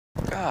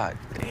God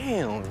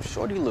damn,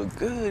 shorty look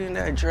good in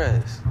that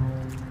dress.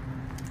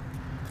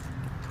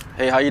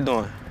 Hey, how you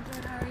doing?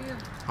 Good, how are you?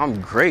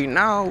 I'm great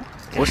now.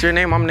 What's your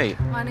name? I'm Nate.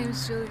 My name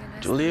is Julia.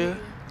 Julia?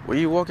 Where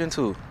you walking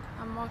to?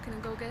 I'm walking to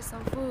go get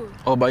some food.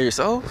 Oh, by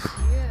yourself?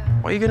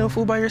 Yeah. Why you getting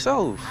food by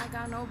yourself? I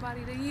got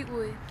nobody to eat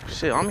with.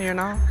 Shit, I'm here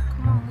now.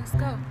 Come on, let's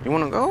go. You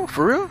wanna go?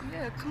 For real?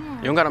 Yeah, come on.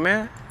 You don't got a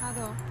man? I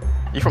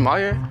don't. You from out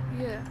here?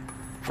 Yeah.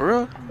 For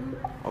real?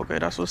 Okay,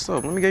 that's what's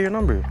up. Let me get your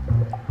number.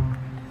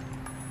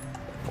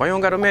 Why you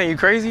don't got a man? You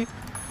crazy?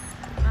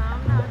 No,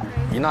 I'm not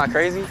crazy. You not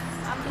crazy?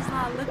 I'm just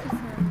not looking for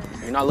a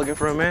man. You're not looking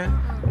for a man?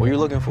 What you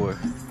looking for?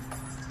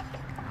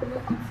 I'm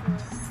looking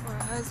for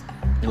a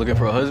husband. You looking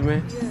for a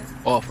husband? Yeah.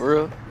 Oh, for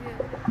real?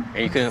 Yeah.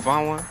 And you couldn't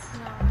find one? No,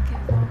 I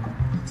can't find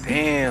one.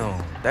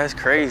 Damn, that's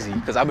crazy.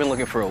 Cause I've been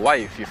looking for a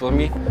wife, you feel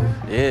me?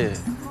 Yeah.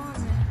 Come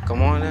on, man.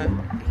 Come on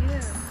then.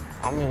 Yeah.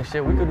 I mean,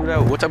 shit, we could do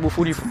that. What type of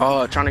food you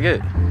trying to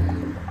get?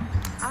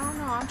 I don't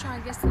know. I'm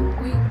trying to get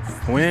some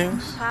wings.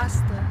 Wings?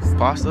 Pasta. Stuff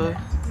Pasta? like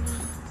that.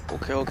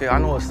 Okay. I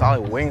know a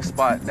solid wing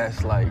spot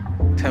that's like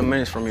 10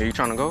 minutes from here. You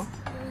trying to go?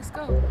 Yeah, let's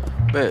go.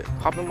 Bet.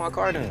 Hop in my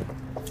car then.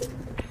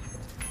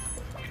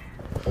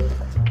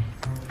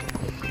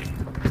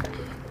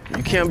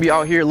 You can't be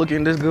out here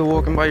looking this good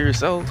walking by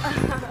yourself.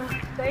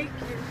 Thank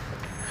you.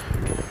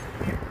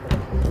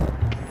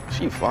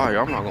 She fire,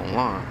 I'm not gonna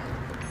lie.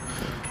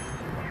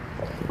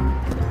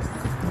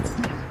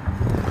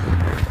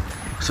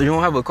 So you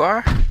don't have a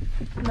car?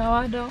 No,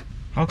 I don't.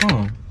 How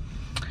come?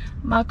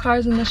 My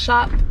car's in the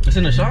shop. It's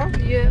in the shop?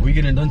 Yeah. What you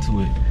getting done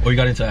to it? Or you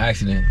got into an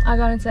accident? I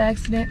got into an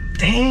accident.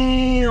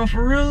 Damn,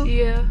 for real?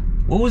 Yeah.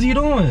 What was you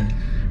doing?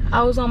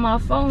 I was on my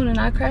phone and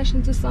I crashed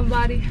into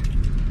somebody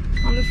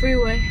on the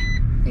freeway.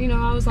 You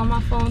know, I was on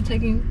my phone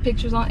taking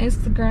pictures on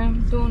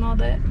Instagram, doing all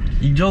that.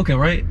 You joking,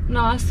 right?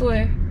 No, I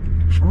swear.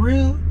 For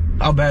real?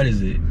 How bad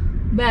is it?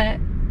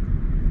 Bad.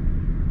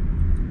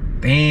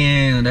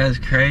 Damn, that's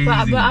crazy. But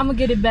I'm gonna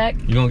get it back.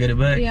 You gonna get it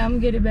back? Yeah, I'm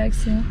gonna get it back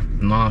soon.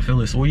 Nah, I feel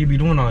it. So what you be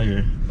doing out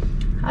here?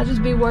 I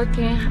just be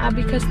working. I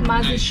be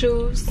customizing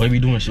shoes. Oh, you be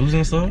doing shoes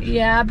and stuff?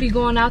 Yeah, I be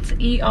going out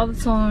to eat all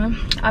the time.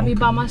 I be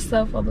by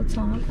myself all the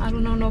time. I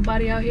don't know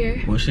nobody out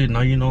here. Well, shit, now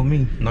you know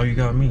me. Now you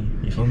got me.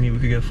 You feel me? We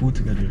could get food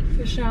together.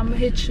 For sure, I'm gonna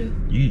hit you.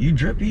 You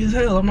drippy as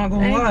hell. I'm not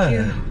gonna lie.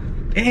 You.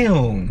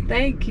 Damn.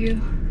 Thank you.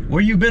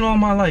 Where you been all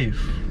my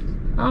life?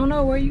 I don't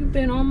know where you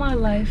been all my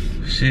life.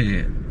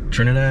 Shit,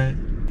 Trinidad.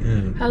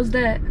 Yeah. How's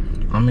that?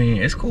 I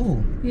mean, it's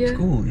cool. Yeah. It's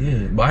cool.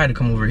 Yeah. But I had to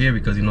come over here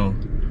because you know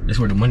that's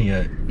where the money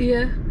at.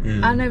 Yeah.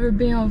 I never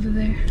been over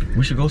there.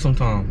 We should go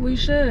sometime. We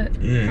should.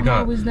 Yeah. I'm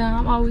always down.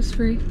 I'm always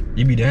free.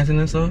 You be dancing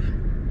and stuff?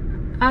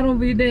 I don't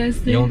be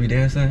dancing. You don't be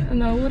dancing?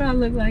 No, what I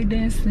look like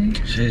dancing?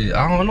 Shit,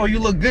 I don't know. You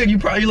look good. You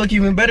probably look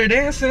even better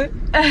dancing.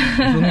 You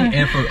feel me?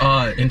 And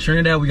for in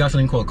Trinidad, we got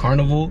something called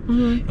Carnival,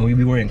 and we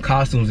be wearing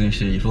costumes and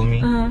shit. You feel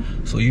me?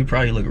 So you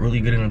probably look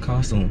really good in a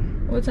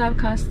costume. What type of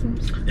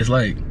costumes? It's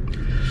like,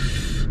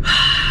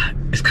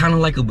 it's kind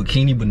of like a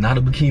bikini, but not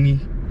a bikini.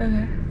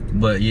 Okay.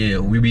 But yeah,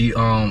 we be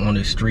on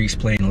the streets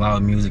playing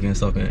loud music and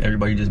stuff, and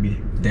everybody just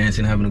be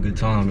dancing, having a good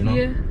time, you know?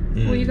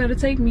 Yeah. Well, you gotta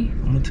take me.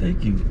 I'm gonna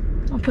take you.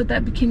 I'll put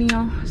that bikini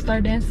on,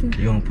 start dancing.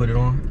 You gonna put it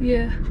on?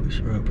 Yeah. For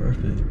sure,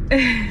 perfect.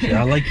 Shit,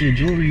 I like your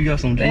jewelry. You got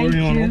some jewelry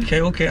on.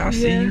 Okay, I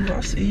see you.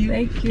 I see you.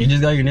 Thank you. You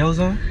just got your nails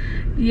on?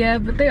 Yeah,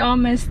 but they all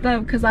messed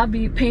up because I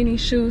be painting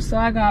shoes, so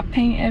I got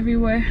paint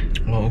everywhere.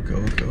 Oh,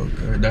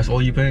 okay. That's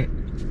all you paint?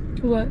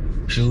 What?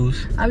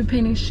 Shoes? I be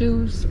painting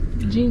shoes,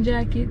 jean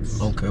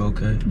jackets.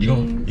 Okay. You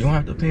don't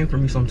have to paint for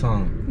me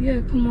sometime.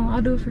 Yeah, come on,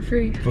 I'll do it for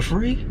free. For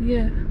free?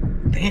 Yeah.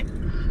 Damn.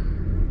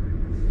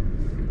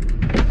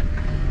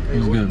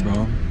 It's good,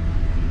 bro.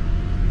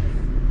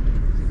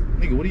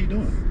 Nigga, what are you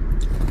doing?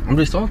 I'm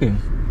just talking.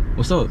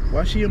 What's up?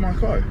 Why is she in my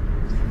car?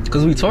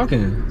 Cause we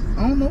talking.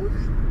 I don't know.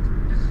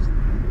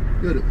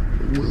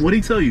 What'd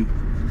he tell you?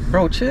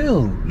 Bro,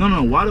 chill.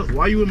 No,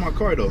 why you in my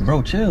car though?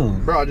 Bro, chill.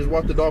 Bro, I just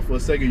walked the dog for a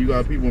second. You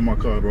got people in my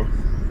car, bro.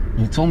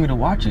 You told me to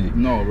watch it.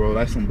 No, bro,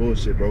 that's some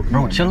bullshit, bro.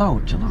 Bro, chill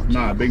out.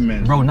 Nah, big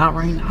man. Bro, not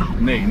right now.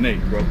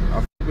 Nate, bro. I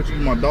f with you,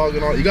 my dog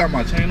and all. You got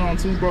my chain on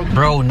too, bro.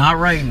 Bro, not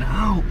right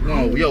now.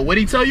 No, yo,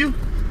 what'd he tell you?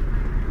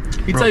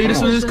 He tell you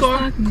this was his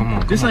car? Come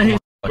on. This ain't his.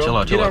 Chill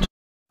out.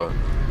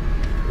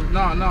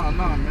 Nah,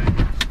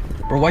 man.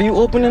 Bro, why you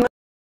opening?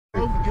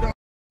 Bro, get out.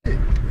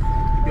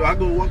 Yo, I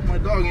go walk my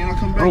dog and I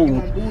come back Bro,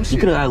 and on bullshit. you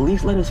could have at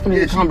least let us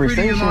finish the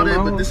conversation, and all that,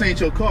 bro. but this ain't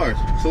your car.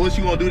 So what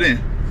you gonna do then?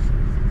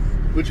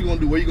 What you gonna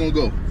do? Where you gonna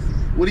go?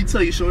 What'd he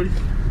tell you, shorty?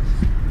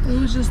 We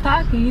was just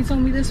talking. He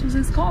told me this was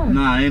his car.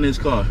 Nah, ain't his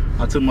car.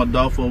 I took my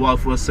dog for a walk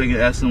for a second,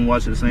 asked him to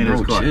watch it. This ain't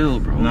his car. Chill,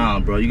 bro. Nah,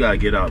 bro, you gotta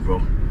get out,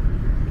 bro.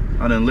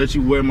 I done let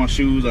you wear my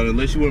shoes. I done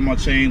let you wear my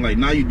chain. Like,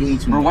 now you doing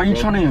too much, bro. Why you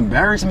trying to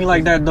embarrass me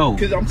like that, though?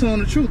 Because I'm telling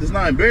the truth. It's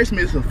not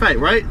embarrassment. It's a fact,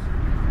 right?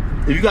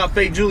 If you got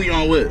fake Julie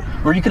on with.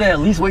 Bro, you could at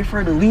least wait for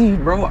her to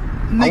leave, bro.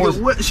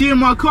 Nigga, she in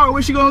my car.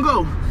 Where she gonna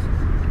go?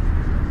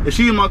 If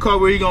she in my car,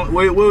 where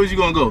was you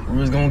gonna go? We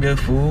was gonna get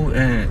food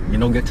and, you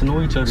know, get to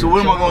know each other. So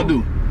what am I gonna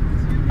do?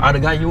 I'd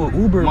have got you an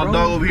Uber, my bro.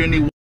 dog over here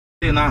need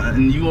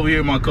and you over here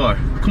in my car.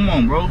 Come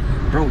on, bro.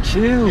 Bro,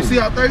 chill. You see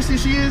how thirsty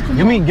she is? Come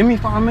on. Give me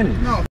 5 minutes.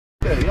 No,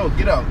 yeah, yo,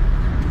 get out.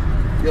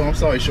 Yo, I'm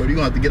sorry, shorty. You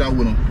gonna have to get out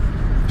with him.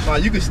 Nah,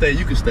 you can stay.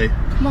 You can stay.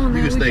 Come on,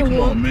 you man. can stay. Come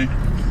on,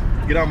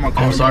 man. Get out my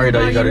car. I'm sorry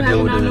that you gotta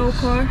deal with this. No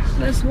car.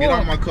 Let's walk. Get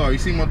out my car. You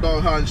see my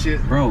dog hot and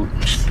shit? Bro,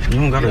 you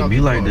don't gotta be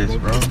like this,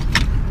 bro.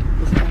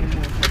 What's wrong with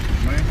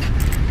motherfuckers,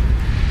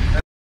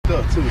 man?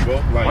 That's up too, bro.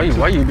 Like,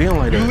 Why you being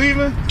like that? You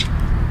leaving?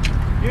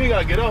 You ain't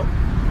gotta get up. No,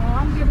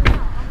 I'm getting out.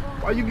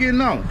 Why you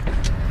getting out?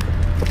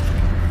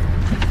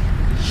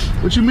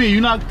 What you mean?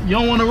 You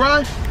don't want to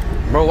ride?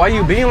 Bro, why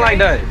you being like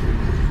that?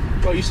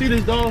 Bro, you see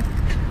this dog?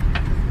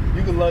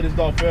 You can love this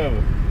dog forever.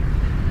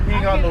 He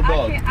ain't got no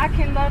dogs. I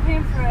can love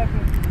him forever.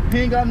 He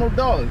ain't got no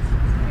dogs.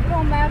 It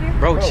don't matter.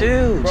 Bro,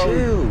 chill.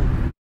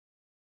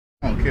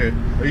 I don't care.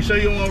 Are you sure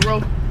you don't want to roll?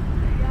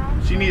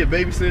 Yeah, She need a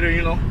babysitter,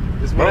 you know.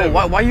 It's bro,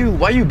 why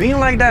you being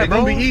like that, bro?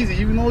 It's gonna be easy.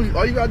 You know,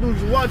 all you gotta do is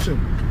just watch him.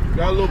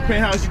 Got a little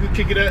penthouse you can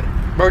kick it at.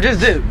 Bro,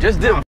 just dip. Just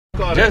dip,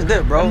 bro.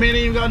 That man ain't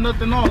even got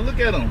nothing on. Look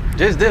at him.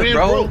 Just dip, man,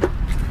 bro. Broke.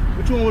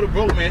 What you want with a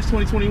broke man? It's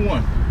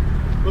 2021.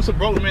 What's a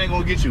broke man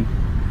gonna get you?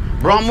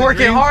 Bro, I'm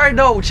working hard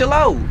though. Chill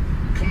out.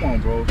 Come on,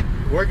 bro.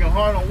 Working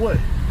hard on what?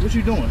 What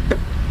you doing?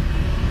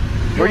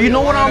 Bro, you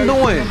know what I'm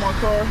doing. In my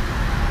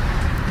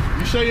car.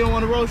 You sure you don't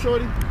want to roll,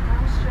 shorty?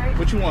 I'm straight.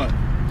 What you want?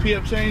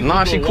 PF change?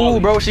 Nah, she cool,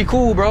 bro. She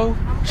cool, bro.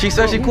 She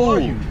said she cool.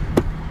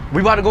 We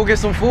about to go get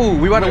some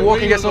food. We about to walk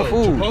and get some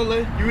food.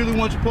 Chipotle? You really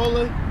want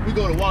Chipotle? We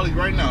go to Wally's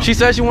right now. She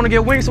said she want to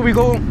get wings, so we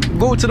go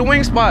to the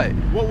wing spot.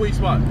 What wing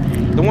spot?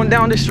 The one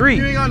down the street.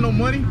 You ain't got no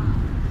money.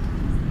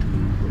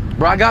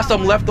 Bro, I got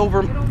something left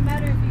over. It don't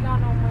matter if you got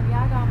no money.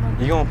 I got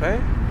money. You gonna pay?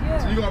 Yeah.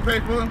 So you gonna pay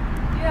for him?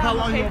 Yeah. How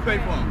long you gonna pay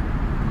for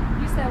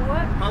him? You said what?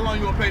 How long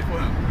you gonna pay for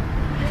him?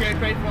 You can't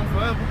pay for him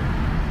forever.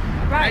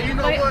 Right. Hey, you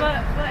know what?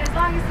 But as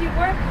long as he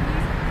working,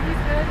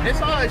 he's good.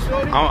 It's alright,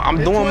 shorty. I'm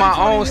doing my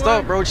own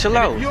stuff, bro. Chill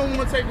out. If you don't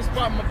want to take the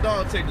spot, my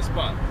dog take the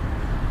spot.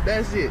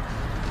 That's it.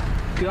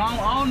 I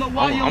don't know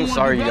why you don't I'm want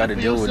sorry to you got to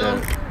deal with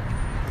that.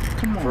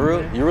 Come on, For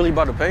real? man. You really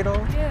about to pay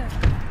though? Yeah.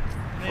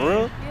 For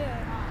real?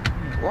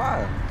 Yeah.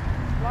 Why?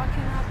 Why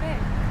can't I pay?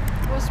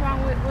 What's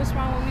wrong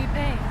with me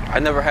paying? I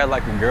never had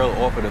like a girl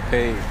offer to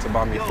pay to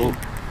buy me food.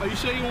 Are you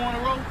sure you want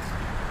to roll?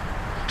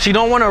 She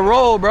don't want to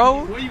roll,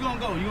 bro. Where you gonna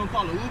go? You gonna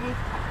call an Uber?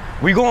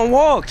 We gonna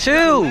walk.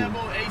 Chill.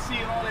 Lambo, AC,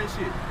 and all that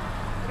shit.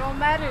 It don't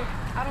matter.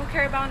 I don't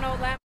care about no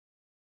lamb.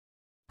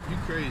 You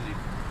crazy.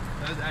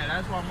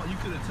 That's why you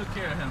could have took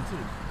care of him too.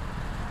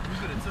 You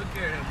could have took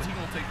care of him, but he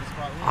gonna take the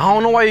spot. I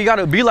don't know why you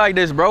gotta be like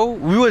this, bro.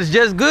 We was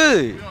just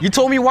good. You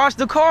told me watch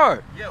the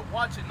car. Yeah,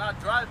 watch it, not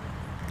driving.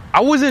 I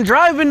wasn't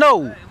driving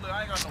though. Hey, look,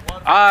 I ain't got no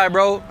water. Alright,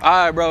 bro.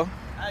 Alright, bro.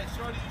 Hey,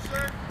 shorty, you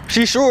sure?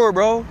 She sure,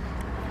 bro.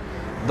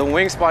 The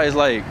wing spot is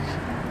like,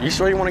 you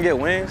sure you want to get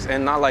wings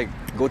and not like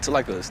go to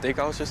like a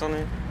steakhouse or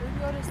something? We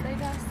go to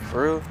steakhouse.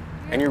 For real?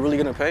 Yeah. And you're really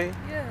gonna pay?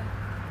 Yeah.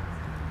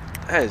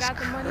 That's Got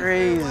the money for it,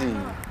 crazy. why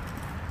not?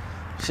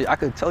 Shit, I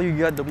could tell you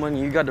got the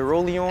money. You got the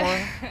rollie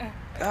on.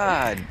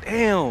 God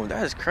damn,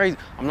 that's crazy.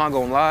 I'm not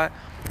gonna lie.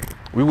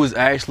 We was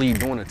actually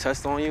doing a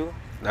test on you.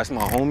 That's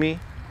my homie,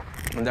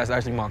 and that's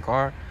actually my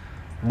car.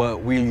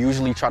 But we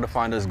usually try to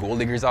find us gold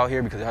diggers out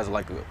here because it has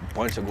like a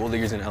bunch of gold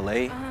diggers in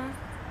LA.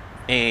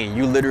 And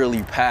you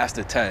literally passed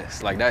the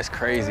test. Like, that's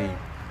crazy.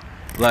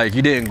 Like,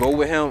 you didn't go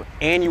with him,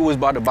 and you was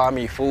about to buy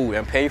me food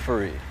and pay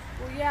for it.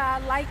 Well, yeah,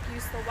 I like you,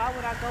 so why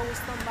would I go with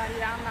somebody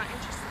that I'm not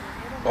interested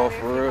in? It don't Oh, matter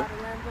for if you real? got a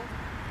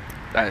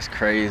Lambo. That's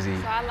crazy.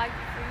 So I like you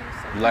for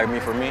you. So You like me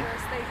for me?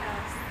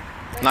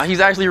 Steakhouse. Nah, he's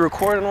actually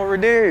recording over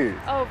there.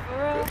 Oh, for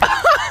real?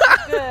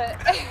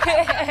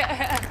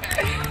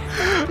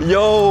 Good.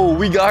 Yo,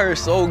 we got her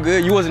so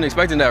good. You wasn't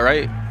expecting that,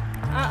 right?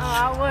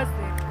 I wasn't.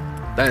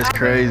 That's I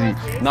crazy. really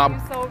wasn't. It Nah,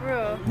 seems so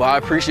real. but I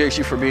appreciate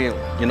you for being,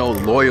 you know,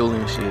 loyal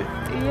and shit.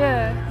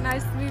 Yeah,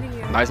 nice meeting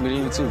you. Nice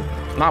meeting you too.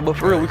 Nah, but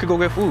for real, we could go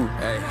get food.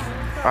 Hey.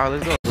 All right,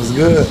 let's go. What's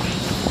good?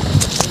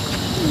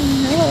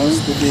 What's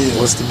the deal?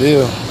 What's the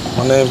deal?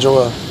 My name's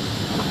Joel.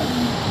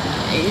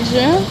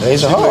 Asia?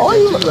 Asia, how are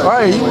you?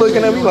 Right, you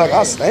looking at me like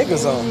I stink or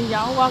something.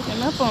 Y'all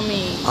walking up on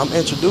me. I'm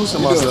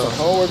introducing You doing myself.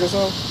 some homework or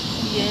something?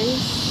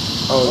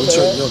 Yes. Oh,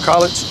 you in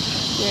college?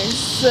 Yes,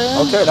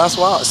 sir. Okay, that's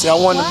why. See, I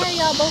wanted Why to,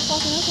 are y'all both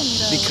walking up on me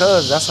though?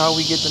 because that's how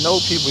we get to know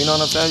people. You know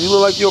what I'm saying? You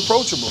look like you're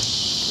approachable.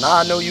 Now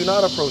I know you're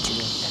not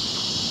approachable.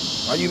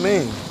 Why you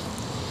mean?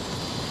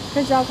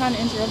 Because y'all kind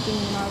of interrupted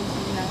me when I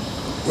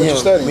was, What you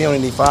studying? We only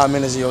need 5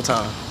 minutes of your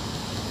time.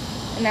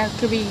 and that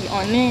could be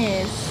on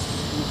this.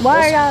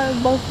 Why are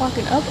y'all both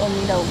walking up on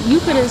me though? You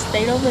could have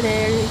stayed over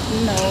there,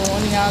 you know,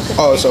 one of y'all could.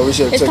 Oh, so we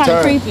should have It's took kind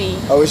of time. creepy.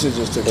 Oh, we should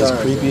just took It's time.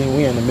 creepy.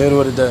 We in the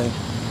middle of the day.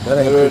 That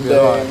ain't Middle of creepy the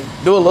at all. day.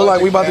 Do it look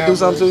like we about to do Bunch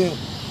something of to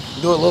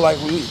you? Do it look like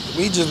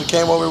we just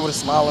came over with a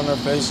smile on our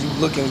face. You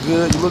looking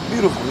good. You look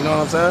beautiful. You know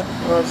what I'm saying?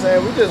 You know what I'm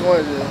saying? We just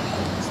wanted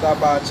to stop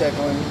by, check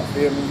on you,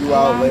 feel me? You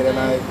out late at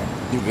night.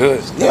 You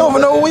good. You don't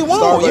even know what we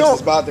want. Starbucks You don't,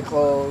 is about to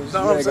close. Know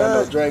You what ain't I'm got no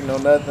saying? drink, no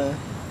nothing.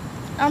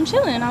 I'm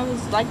chilling. I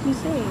was like you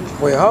said.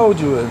 wait, how old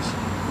you is?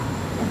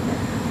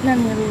 None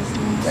of this.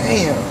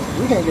 Damn,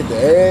 we can't get the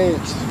edge.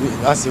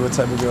 I see what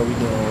type of girl we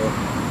dealing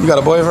with. You got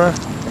a boyfriend?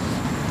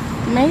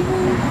 Maybe.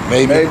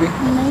 Maybe.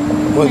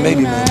 What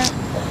maybe not.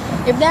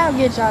 mean? If that'll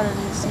get y'all to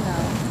just, you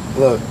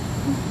know. Look,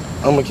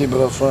 I'm gonna keep it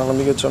up front. Let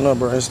me get your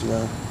number on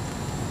Instagram.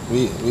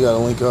 We gotta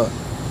link up.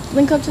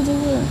 Link up to do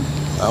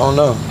what? I don't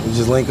know. We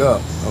just link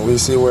up and we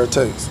see where it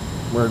takes,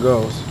 where it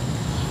goes.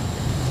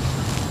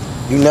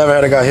 You never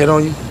had a guy hit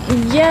on you?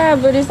 Yeah,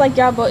 but it's like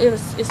y'all both.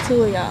 It's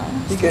two of y'all.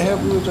 He can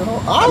help you with your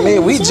home. I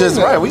mean, we just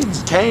we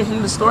came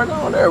from the store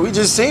down there. We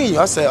just seen you.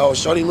 I said, "Oh,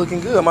 shorty looking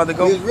good. I'm about to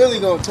go." We was really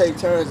gonna take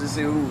turns to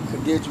see who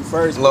could get you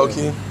first. Low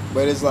key.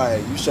 But it's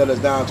like you shut us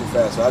down too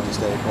fast, so I just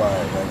stayed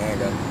quiet. Like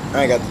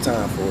I ain't got the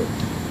time for it.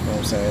 You know what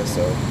I'm saying?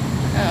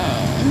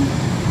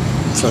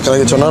 So can I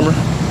get your number?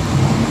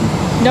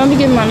 Don't be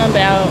giving my number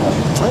out. I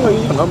ain't gonna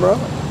get your number out.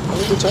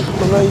 Let me check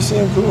it. Now you see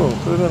him cool.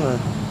 Put it in there.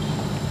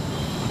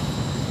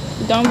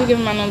 Don't be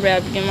giving my number out.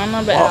 If you give my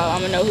number out,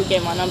 I'm gonna know who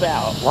gave my number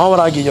out. Why would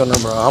I give your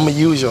number out? I'm gonna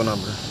use your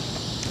number.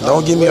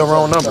 Don't give me a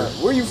wrong number.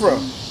 Where you from?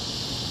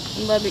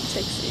 Lubbock,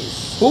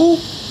 Texas. Who?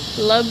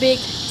 Lubbock,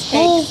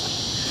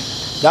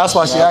 Texas. That's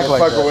why she act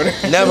like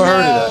that. Never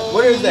heard of that.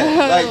 What is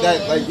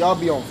that? Like y'all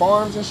be on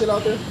farms and shit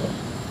out there?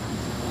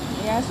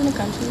 Yeah, it's in the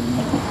country.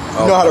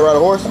 You know how to ride a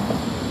horse?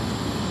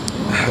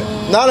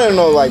 Not in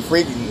no like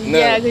freaky.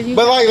 Yeah,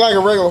 but like a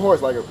regular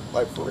horse, like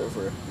for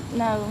real.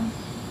 No.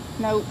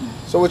 Nope.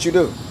 So what you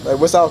do? Like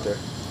what's out there?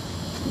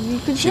 You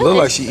could She look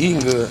like she eating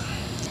good.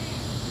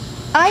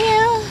 I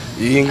am.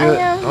 You eating good?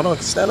 I am. Hold on,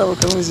 stand up.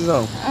 Come see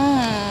something.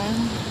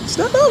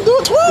 Stand up, do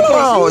a twirl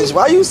around.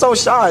 Why you so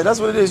shy? That's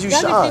what it is. You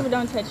y'all shy. People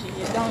don't touch you.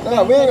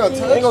 Nah, we ain't gonna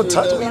touch you. Ain't gonna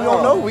touch me. You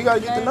don't know. We gotta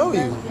get to know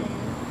you.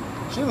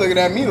 She looking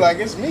at me like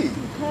it's me.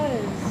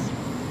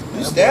 Because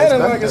You standing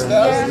like it's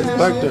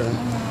Back there.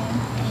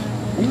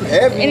 You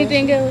heavy.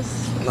 anything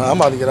else? Nah, I'm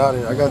about to get out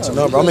of here. I got your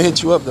number. I'm gonna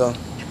hit you up though.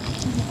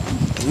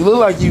 You look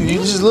like you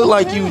just look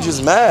like you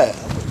just mad.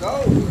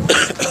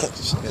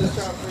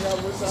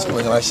 She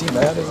looking like she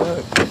mad as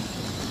heck.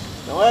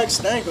 Don't act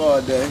stank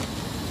all day.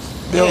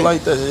 They don't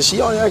like that.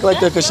 She only act like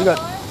that because she got.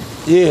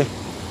 Yeah.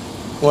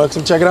 Want to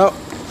come check it out?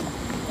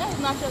 That's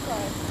not your car.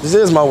 This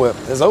is my whip.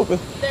 It's open.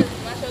 That's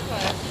not your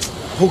car.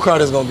 Who car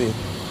this gonna be?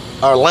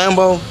 Our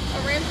Lambo?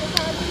 A rental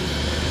car?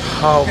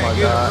 Oh my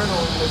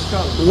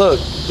God. Look,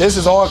 this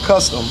is all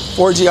custom.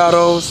 4G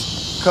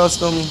autos,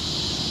 custom,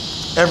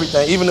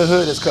 everything. Even the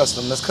hood is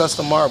custom. That's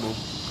custom marble.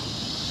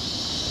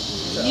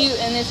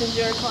 And this is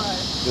your car.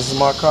 This is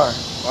my car.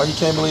 Oh, you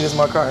can't believe this is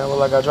my car. It look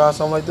like I drive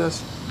something like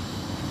this?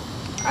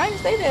 I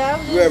didn't say that. I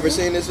was You ever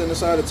seen this in the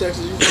side of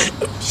Texas?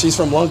 She's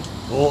from Lunk.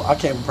 Well, I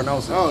can't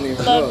pronounce it. I don't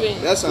even Love know.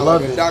 it. That sounds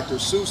Love like it. a Dr.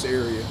 Seuss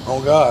area.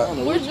 Oh God.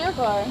 Where's your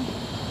car?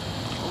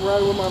 I'm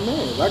riding with my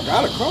man. I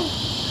got a car.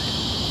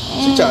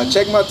 She tried to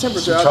check my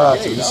temperature. She out tried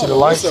the to. gate. You I see the don't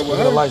know lights? what's up Look with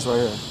at the her. lights right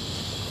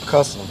here.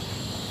 Custom.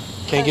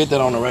 Can't get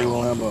that on a regular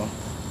Lambo.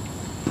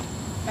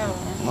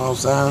 Oh. You know what I'm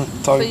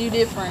saying? So you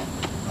different.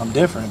 I'm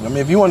different. I mean,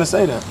 if you want to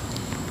say that.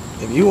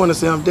 If you want to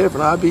say I'm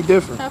different, I'd be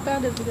different. How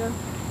fast does it go?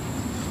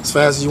 As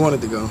fast as you want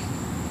it to go.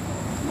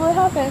 Well,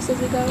 how fast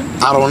does it go?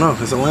 I don't know.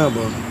 It's a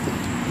Lambo.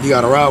 You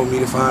got to ride with me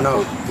to find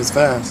out if it's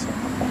fast.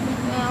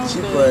 No, She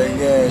playing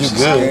gas. You She good.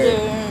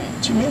 scared.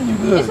 What you mean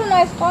you It's good? a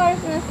nice car.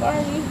 It's a nice car.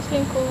 You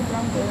seem cool, but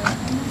I'm good.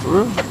 For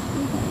real?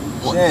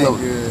 She ain't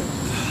good.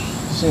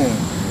 She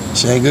ain't.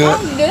 She ain't good?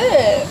 I'm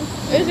good.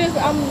 It's just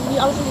I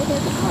was just looking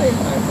at the car.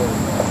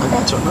 I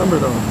got your number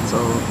though. So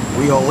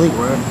we gonna link,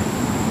 right?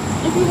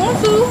 If you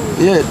want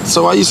to, Yeah,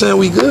 so why you saying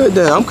we good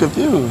then? I'm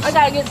confused. I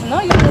gotta get to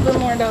know you a little bit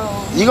more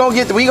though. You gonna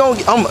get,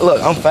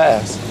 look, I'm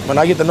fast. When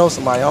I get to know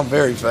somebody, I'm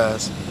very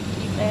fast.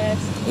 You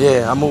fast.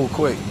 Yeah, I move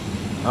quick.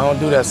 I don't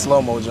do that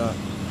slow-mo jump.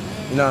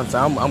 You know what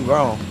I'm saying? I'm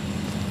grown.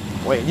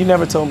 Wait, you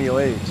never told me your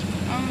age.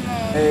 I don't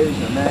know. Age,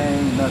 your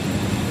name,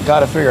 nothing.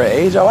 Gotta figure an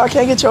age out. I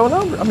can't get your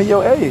number. I mean,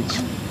 your age.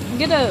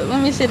 Get up.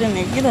 Let me sit in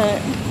there. Get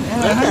up.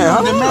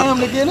 How the ma'am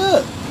to get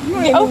up? You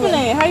open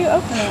it. How you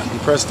open it? You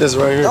press this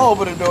right here. Don't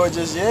open the door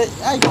just yet.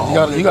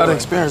 You gotta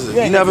experience it.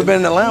 Yeah, You never been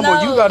in a Lambo,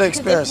 No, you gotta 'cause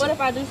experience What it.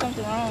 if I do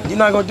something wrong? You're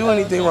not gonna do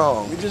anything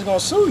wrong. We're just gonna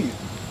sue you.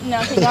 No,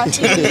 cause y'all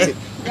see.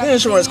 The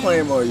insurance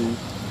claim on you.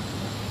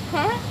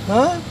 Huh?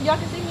 Huh? Y'all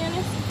can see me in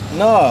this?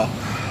 Nah.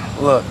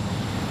 Look,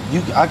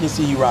 I can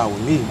see you ride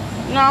with me.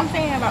 No, I'm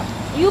saying about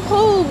you.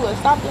 Cool.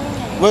 Stop doing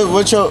it.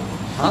 What your?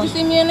 Did you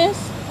see me in this?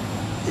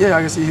 Yeah,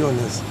 I can see you in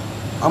this.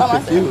 I'm By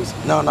myself? confused.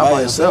 No, not By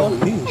by yourself,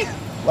 yourself? with me.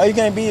 Why you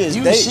can't be his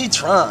date? She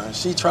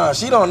trying.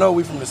 She don't know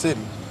we from the city.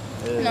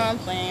 No, I'm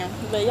playing.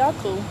 But y'all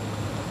cool.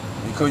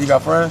 You cool? You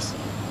got friends?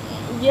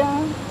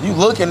 Yeah. You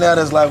looking at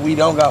us like we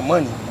don't got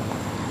money.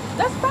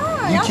 That's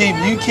fine. You Y'all keep can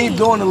have keep money.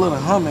 doing a little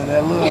humming,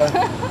 that little.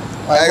 Acting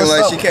what's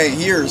like up? she can't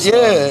hear.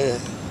 Something. Yeah,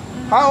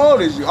 How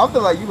old is you? I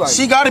feel like you like.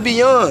 she got to be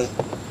young.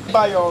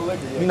 buy your own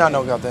liquor. You not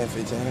no goddamn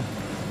 15.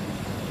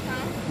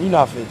 You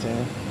not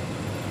 15.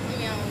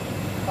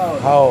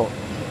 How old?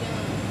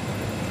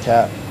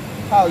 Cap.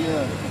 How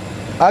young?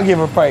 I'll give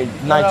her probably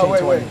 19, wait,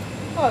 20. wait.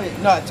 Oh,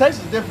 yeah. Nah,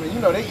 Texas is different. You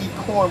know they eat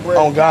cornbread.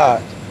 Oh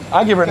God,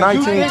 I'll give her Cause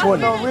you 19, did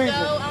 20. no reason.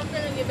 I'm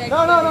finna get back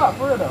No,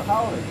 for real though.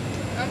 How old are you?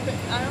 I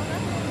don't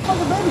know. What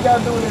the baby got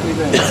to do with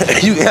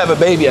anything? You can have a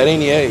baby at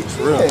any age,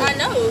 for real. I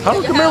know.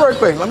 Come here real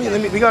quick. Let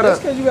me. We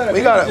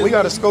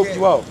gotta scope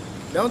you out.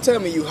 Don't tell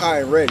me you high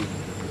and ready.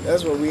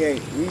 That's what we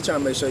ain't. We trying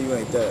to make sure you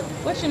ain't that.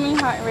 What you mean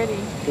hot and ready?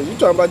 Cause you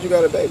talking about you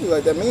got a baby,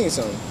 like that means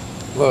something.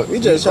 Look, We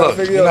just trying to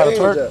figure your age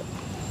out.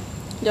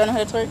 You don't know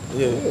how to twerk?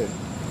 Yeah.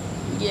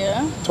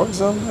 Yeah. Twerk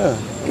something, yeah.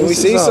 Can we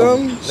see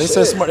something? They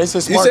said smart. They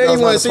said smart. You said you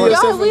want to see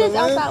yourself Y'all, in we the was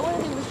land? outside.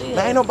 What did we see?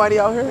 There ain't nobody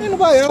out here. Ain't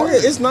nobody out here.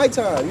 It's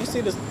nighttime. You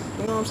see this?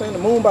 You know what I'm saying? The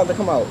moon about to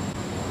come out.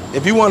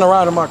 If you want to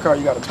ride in my car,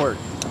 you gotta twerk.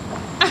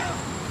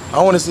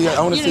 I want to see.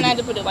 I want to You see. didn't have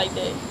to put it like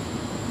that.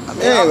 I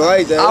mean, It ain't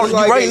like that. It's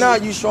like right now,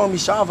 you showing me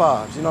shy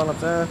vibes. You know what I'm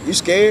saying? You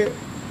scared?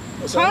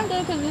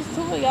 Kinda, cause it's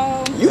two of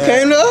y'all. You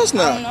came to us I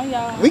now. don't know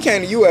y'all. We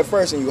came to you at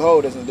first and you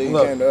hold us and then you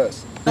Look. came to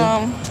us.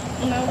 No,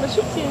 but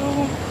you cute.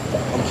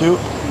 I'm cute.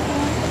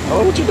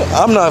 Oh, what you do?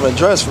 I'm not even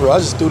dressed for real. I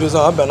just threw this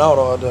on. I've been out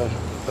all day.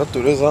 I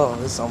threw this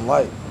on. It's something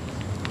light.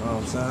 You know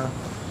what I'm saying?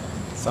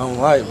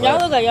 Something light, Y'all bro.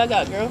 look like y'all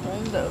got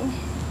girlfriends though.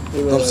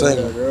 I'm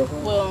single.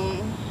 Well,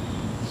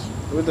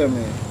 What that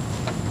mean?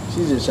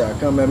 She just trying to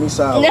come at me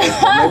sideways.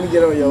 Let me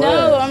get on your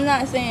no, ass. I'm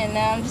not saying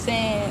that. I'm just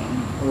saying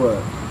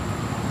What?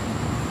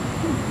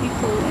 you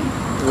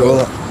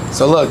cool. Cool.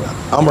 So look,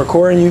 I'm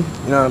recording you.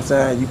 You know what I'm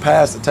saying? You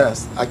passed the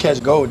test. I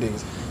catch gold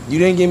diggers. You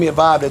didn't give me a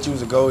vibe that you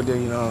was a gold digger.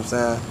 You know what I'm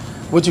saying?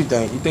 What you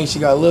think? You think she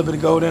got a little bit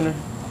of gold in her?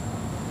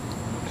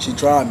 She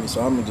tried me,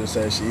 so I'm gonna just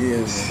say she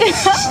is.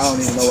 I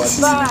don't even know why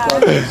she even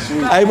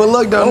started. Hey, but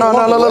look though, no,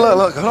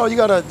 look. Hold on, you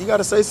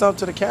gotta say something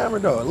to the camera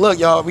though. Look,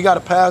 y'all, we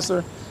gotta pass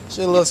her.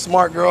 She a little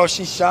smart girl.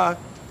 She shy.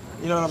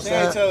 You know what I'm She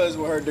saying? ain't tell us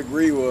what her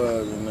degree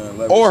was and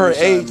like, Or her she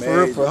was age,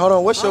 trying for to real. Hold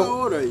on, what's How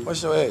old are your you?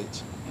 what's your age?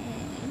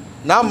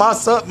 Now my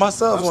subs I'm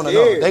want to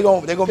know. scared. They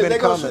gonna be in 'Cause the they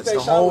gonna shoot comments they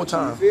the shot whole with you,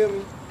 time. You feel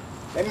me?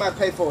 They might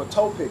pay for a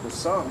toe pick or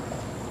something.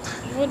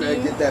 What do Better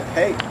you? get that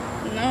pay.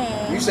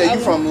 No. You say you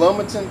from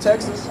Lumberton,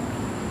 Texas?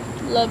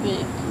 Love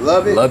it.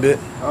 Love it? Love it.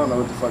 I don't know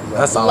what the fuck is that.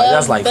 That sound like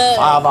that's like Love it.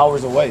 5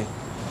 hours away.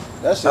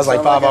 That shit that's like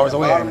sound 5 hours at the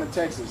away, bottom ain't of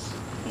Texas.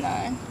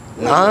 9.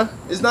 Nah.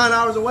 It's 9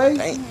 hours away?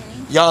 Dang.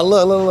 Y'all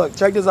look.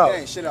 Check this There out.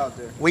 ain't shit out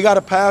there. We got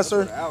to pass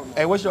her. That's what the album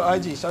Hey, what's your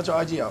IG? Shout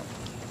your IG out.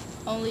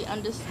 Only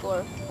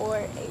 _4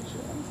 Adrian.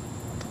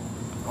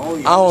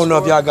 Only I don't know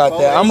if y'all got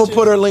that. I'm gonna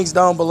put her links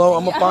down below.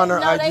 I'm gonna find her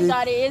No, IG. they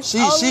got it. It's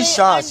She's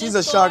shy. She's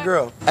a shy _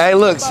 girl. Hey,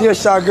 look, she a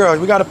shy girl.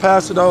 We gotta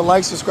pass her though.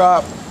 Like,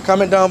 subscribe,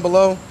 comment down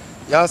below.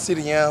 Y'all see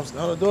the yams.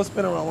 Hold on, do a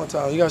spin around one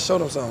time. You gotta show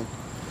them something.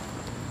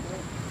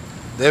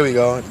 There we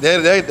go. There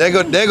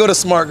go the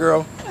smart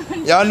girl.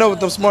 Y'all know what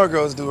them smart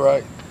girls do,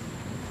 right?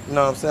 You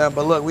know what I'm saying?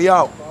 But look, we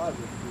out.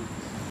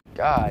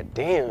 God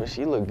damn,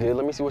 she look good.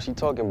 Let me see what she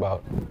talking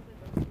about.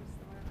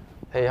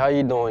 Hey, how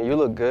you doing? You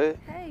look good.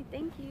 Hey,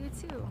 thank you,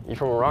 too. You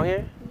from around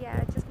here?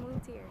 Yeah, I just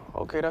moved here.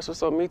 Okay, that's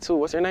what's up. Me too.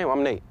 What's your name?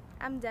 I'm Nate.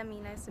 I'm Demi,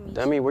 nice to meet you.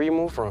 Demi, where you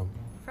moved from?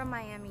 From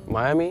Miami.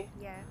 Miami?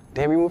 Yeah.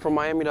 Damn, you moved from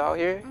Miami to out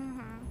here?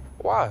 Mm-hmm.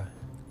 Why?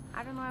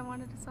 I don't know, I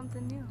wanted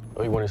something new.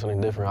 Oh, you wanted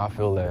something different. I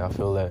feel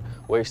that.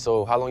 Wait,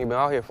 so how long you been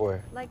out here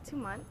for? Like 2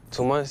 months.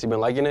 2 months? You been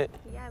liking it?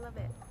 Yeah, I love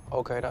it.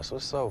 Okay, that's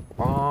what's up.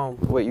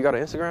 Wait, you got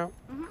an Instagram?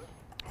 Mm-hmm.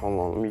 Hold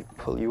on, let me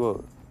pull you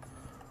up.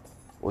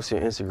 What's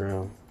your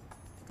Instagram?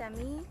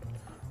 Demi,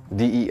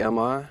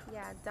 DEMI?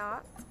 yeah,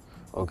 dot,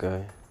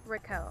 Okay.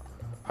 Raquel,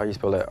 How you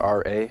spell that?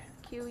 R-A?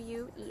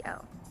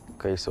 Quel.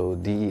 Okay, so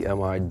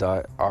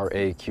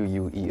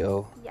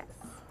DEMI.RAQUEL. Yes.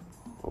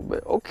 Oh,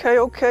 but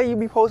okay, you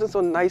be posting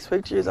some nice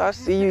pictures. I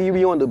see you. You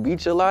be on the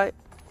beach a lot.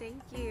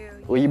 Thank you.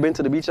 Well, you been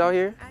to the beach out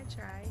here? I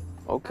tried.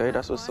 Okay,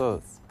 that's what's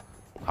up. Once.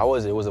 How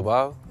was it? Was it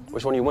wild?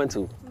 Which one you went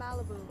to?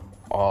 Malibu.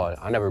 Oh,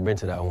 I never been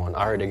to that one.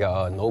 I heard they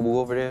got Nobu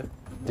over there.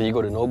 Did you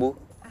go to Nobu?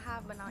 I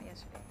have, but not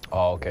yesterday.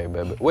 Oh, okay,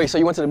 baby. Wait, so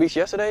you went to the beach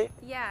yesterday?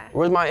 Yeah.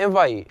 Where's my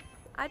invite?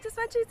 I just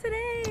met you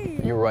today.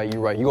 You're right. You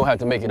gonna have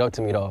to make it up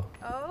to me though.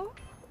 Oh?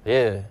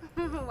 Yeah.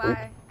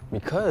 Why?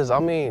 Because, I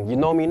mean, you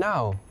know me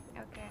now.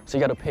 Okay. So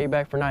you gotta pay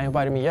back for not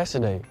inviting me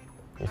yesterday.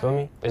 You feel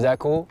me? Is that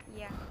cool?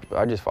 Yeah. But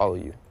I just follow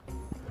you.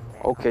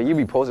 Okay, you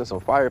be posting some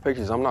fire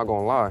pictures, I'm not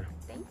gonna lie.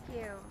 Thank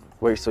you.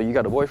 Wait, so you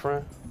got a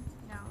boyfriend?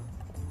 No.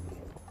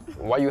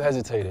 Why you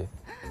hesitated?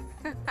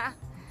 I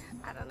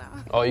don't know.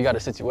 Oh, you got a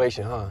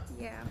situation, huh?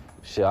 Yeah.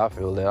 Shit, I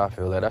feel that.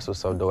 That's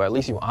what's up, though. At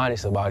least you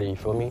honest about it, you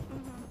feel me?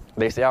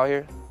 They stay out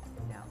here?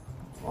 No.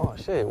 Oh,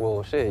 shit,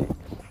 well, shit.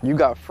 You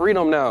got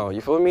freedom now, you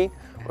feel me?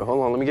 Wait,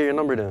 hold on, let me get your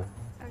number then.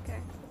 Okay.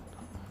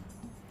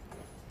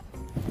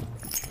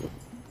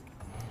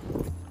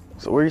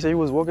 So where you say you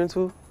was walking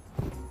to?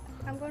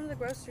 I'm going to the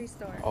grocery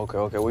store.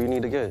 Okay, what you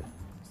need to get?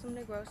 Some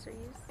new groceries.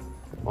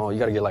 Oh, you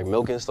gotta get like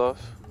milk and stuff?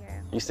 Yeah.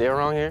 You stay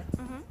around here?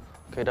 Mm-hmm.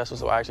 Okay, that's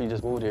what's up. I actually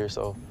just moved here,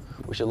 so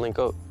we should link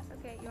up.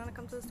 Okay, you want to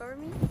come to the store with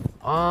me?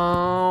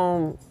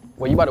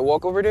 Well, you about to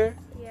walk over there?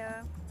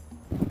 Yeah.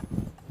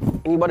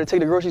 And you about to take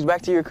the groceries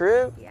back to your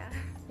crib? Yeah.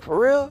 For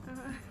real?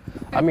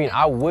 I mean,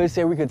 I would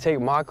say we could take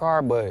my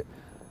car, but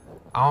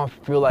I don't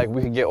feel like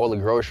we could get all the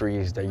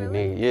groceries that you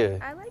Really? need. Yeah.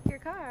 I like your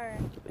car.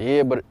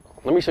 Yeah, but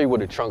let me show you what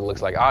the trunk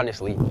looks like,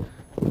 honestly.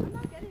 I'm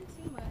not getting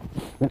too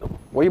much.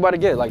 What you about to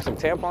get? Like some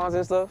tampons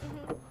and stuff?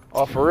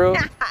 Oh, for real?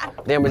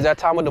 Damn, is that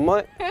time of the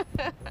month?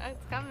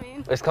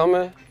 It's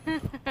coming?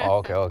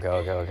 Oh,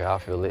 okay. I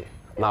feel it.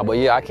 Nah, but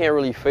yeah, I can't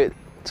really fit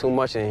too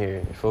much in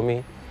here. You feel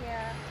me?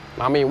 Yeah.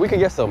 I mean, we could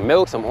get some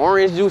milk, some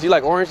orange juice. You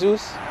like orange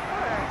juice? Of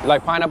course. You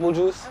like pineapple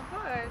juice? Of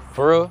course.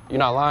 For real? You're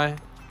not lying?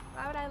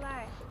 Why would I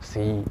lie?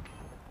 See,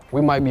 we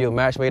might be a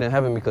match made in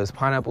heaven because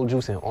pineapple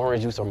juice and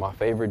orange juice are my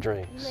favorite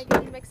drinks.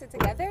 You mix it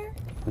together?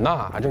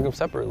 Nah, I drink them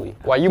separately.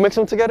 Why, you mix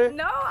them together?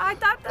 No, I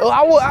thought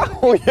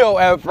that. Yo,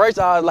 at first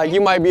I was like,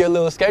 you might be a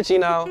little sketchy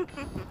now.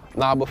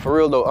 Nah, but for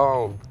real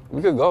though,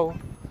 we could go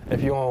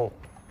if you don't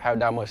have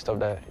that much stuff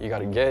that you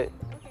gotta get.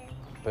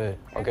 Okay.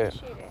 But, okay,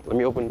 let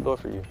me open the door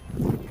for you.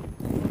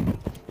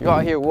 You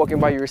out here walking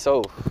by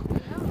yourself.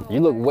 No. You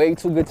look way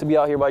too good to be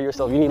out here by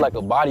yourself. You need like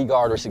a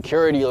bodyguard or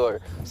security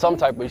or some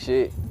type of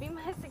shit. Be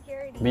my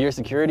security. Be your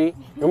security?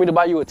 You want me to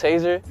buy you a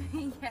taser?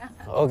 Yeah.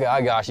 Okay,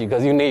 I got you,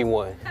 because you need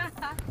one.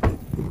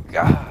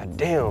 God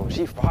damn,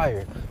 she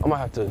fired. I might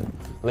have to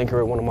link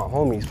her with one of my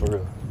homies for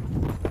real.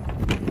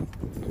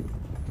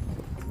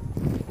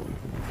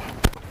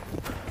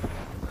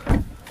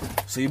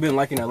 So you been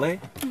liking LA?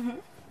 Mm-hmm.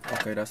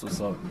 Okay, that's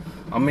what's up.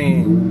 I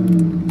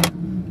mean,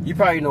 you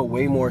probably know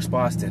way more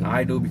spots than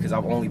I do because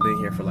I've only been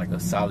here for like a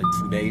solid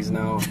 2 days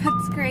now.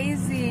 That's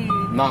crazy.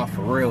 Nah,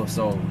 for real.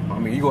 So, I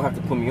mean, you gonna have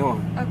to put me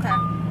on. Okay.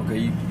 Okay,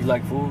 you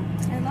like food?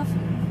 I love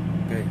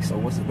food. Okay, so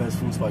what's the best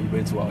food spot you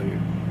been to out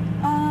here?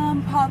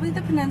 Probably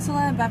the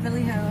Peninsula in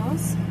Beverly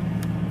Hills.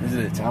 Is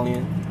it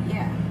Italian?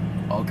 Yeah.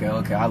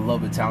 Okay, I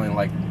love Italian.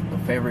 Like, the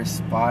favorite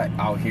spot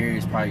out here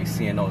is probably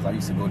CNO's. I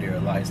used to go there a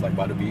lot. It's like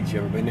by the beach. You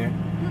ever been there?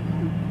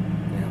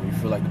 Yeah, you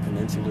feel like the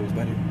Peninsula is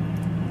better?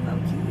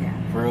 Low-key,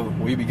 yeah. For real?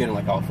 Will you be getting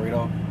like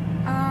Alfredo?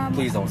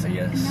 Please don't say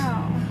yes.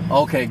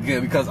 No. Okay,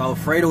 good, because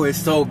Alfredo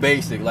is so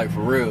basic, like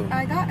for real.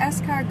 I got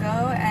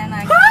escargot and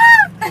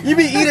I You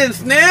be eating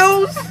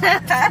snails?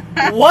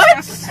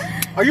 What?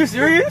 Are you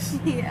serious?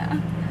 Yeah.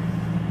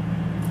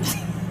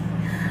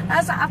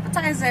 As an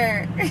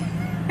appetizer.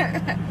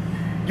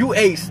 You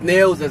ate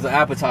snails as an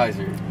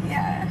appetizer.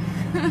 Yeah.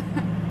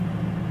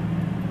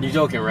 You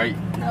joking, right?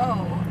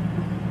 No.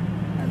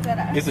 That's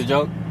that. It's a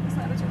joke? It's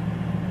not a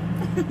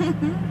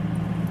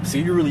joke. So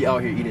you really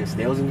out here eating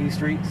snails in these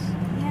streets?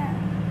 Yeah.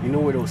 You know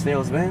where those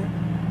snails been?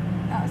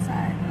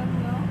 Outside. I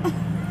don't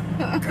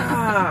know.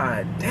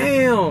 God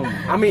damn.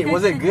 I mean,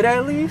 was it good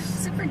at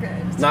least? Super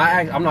good. No,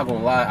 I'm not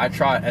gonna lie. I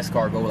tried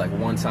escargot like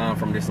one time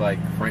from this like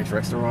French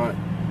restaurant.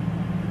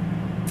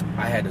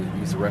 I had to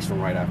use the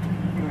restroom right after.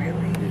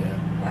 Really?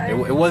 Yeah.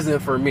 What? It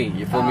wasn't for me.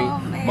 You feel me?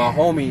 Man. My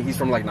homie, he's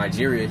from like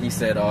Nigeria. He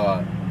said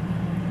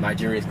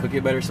Nigerians cook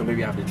it better, so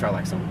maybe I have to try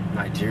like some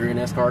Nigerian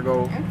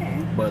escargot.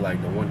 Okay. But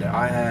like the one that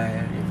I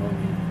had, you feel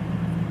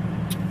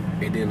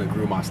me? It didn't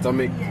agree with my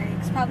stomach.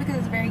 Yikes. Probably because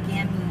it's very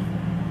gammy.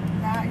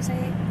 Is that how you say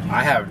it?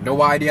 I have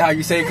no idea how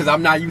you say it because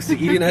I'm not used to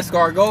eating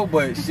escargot,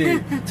 but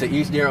shit, to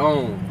each their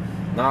own.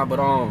 Nah,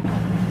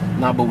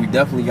 but we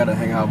definitely gotta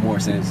hang out more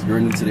since you're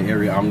new to the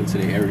area, I'm new to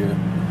the area.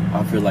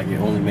 I feel like it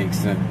only makes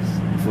sense.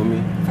 You feel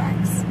me?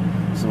 Facts.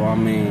 So I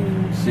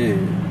mean, shit.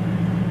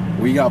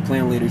 What you got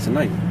planned later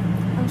tonight?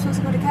 I'm supposed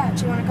to go to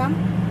Catch. You wanna come?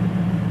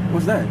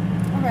 What's that?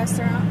 A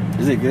restaurant.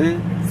 Is it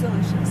good? It's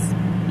delicious.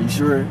 You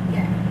sure?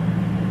 Yeah.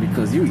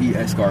 Because you eat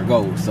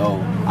escargot, so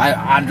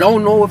I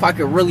don't know if I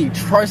could really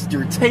trust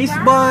your taste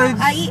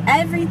buds. I eat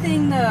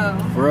everything though.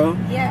 Bro?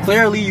 Yeah.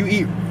 Clearly you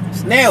eat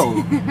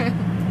snail.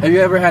 Have you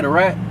ever had a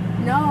rat?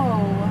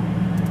 No.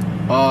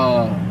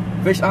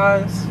 Fish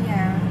eyes?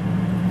 Yeah.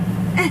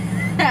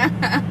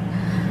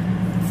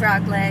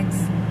 Frog legs.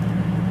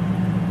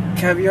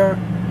 Caviar?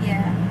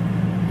 Yeah.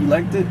 You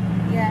liked it?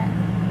 Yeah.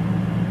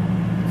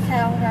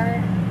 Cow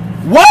heart.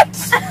 What?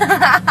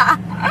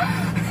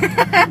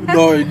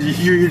 No,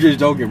 you're just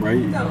joking, right?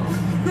 No.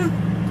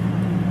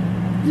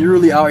 You're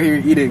really out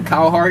here eating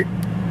cow heart?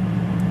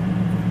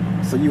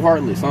 So you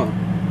heartless, huh?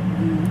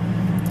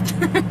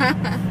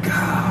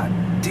 God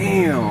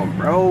damn,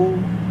 bro.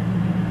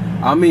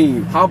 I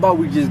mean, how about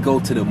we just go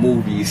to the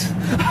movies?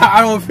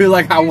 I don't feel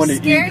like I want to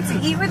eat. Scared to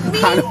eat with me?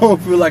 I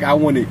don't feel like I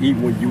want to eat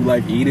when you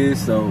like eating,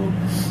 so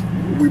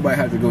we might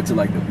have to go to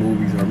like the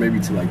movies or maybe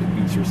to like the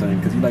beach or something,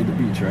 because you like the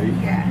beach, right?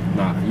 Yeah.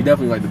 Nah, you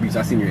definitely like the beach.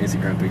 I seen your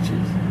Instagram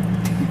pictures.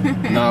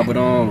 Nah, but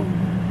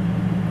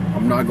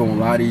I'm not gonna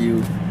lie to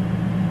you.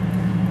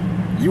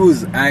 You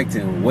was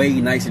acting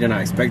way nicer than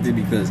I expected,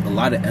 because a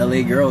lot of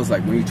LA girls,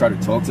 like when you try to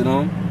talk to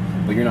them,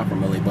 but you're not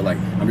from LA, but like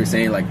I'm just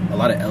saying, like a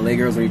lot of LA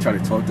girls, when you try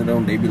to talk to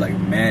them, they be like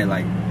mad,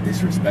 like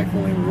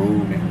disrespectful and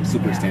rude and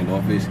super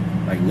standoffish.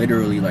 Like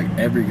literally, like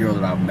every girl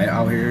that I've met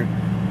out here,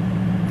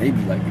 they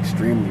be like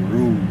extremely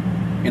rude.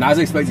 And I was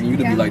expecting you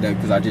to be like that,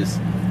 because I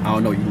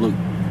don't know, you look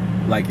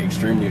like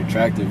extremely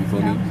attractive, you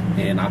feel me?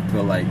 And I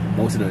feel like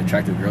most of the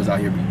attractive girls out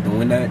here be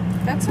doing that.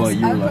 That's but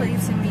what's ugly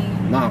to me.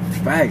 Nah,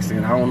 facts,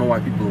 and I don't know why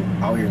people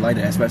out here like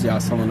that. Especially I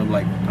was telling them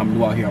like I'm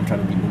new out here, I'm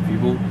trying to meet new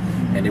people,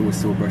 and they were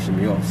still brushing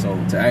me off. So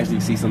to actually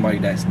see somebody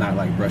that's not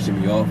like brushing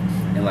me off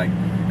and like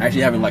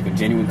actually having like a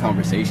genuine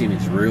conversation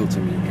is real to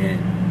me,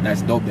 and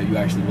that's dope that you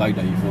actually like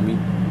that. You feel me?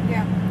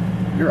 Yeah.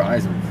 Your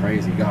eyes are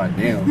crazy,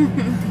 goddamn.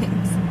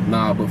 Thanks.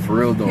 Nah, but for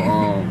real though,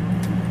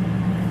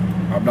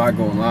 I'm not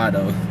gonna lie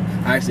though.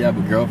 I actually have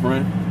a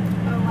girlfriend.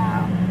 Oh,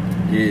 wow.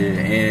 Yeah,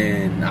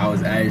 and I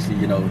was actually,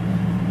 you know,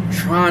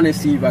 trying to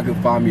see if I could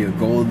find me a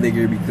gold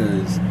digger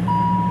because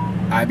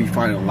I be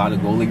finding a lot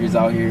of gold diggers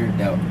out here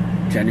that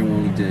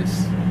genuinely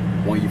just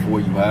want you for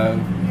what you have.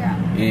 Yeah.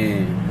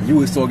 And you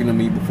was talking to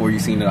me before you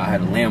seen that I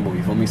had a Lambo,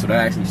 you feel me? So that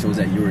actually shows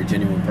that you're a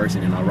genuine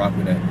person, and I rock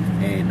with that.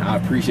 And I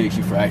appreciate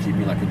you for actually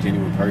being like a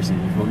genuine person,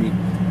 you feel me?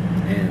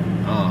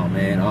 And oh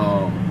man,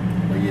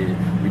 but yeah,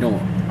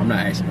 I'm not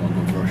actually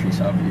gonna go grocery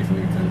shopping, you feel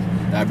me?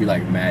 Because that'd be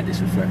like mad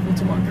disrespectful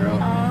to my girl.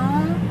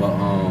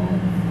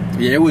 But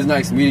yeah, it was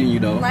nice meeting you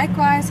though.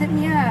 Likewise, hit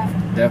me up.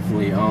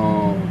 Definitely.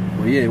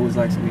 But yeah, it was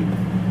nice meeting you.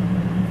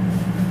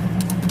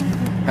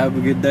 Have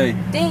a good day.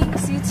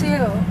 Thanks, you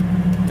too.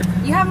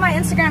 You have my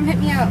Instagram, hit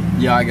me up.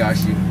 Yeah, I got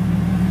you.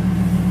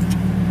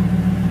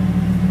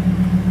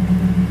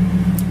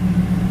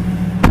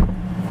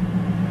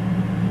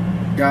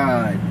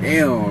 God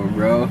damn,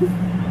 bro.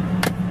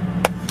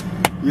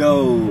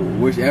 Yo,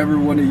 whichever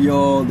one of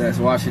y'all that's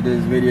watching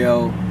this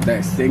video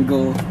that's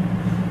single,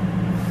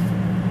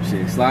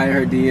 shit, slide in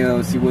her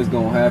DM, see what's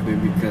gonna happen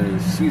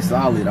because she's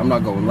solid, I'm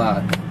not gonna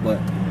lie.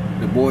 But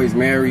the boy's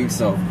married,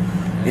 so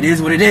it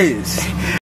is what it is.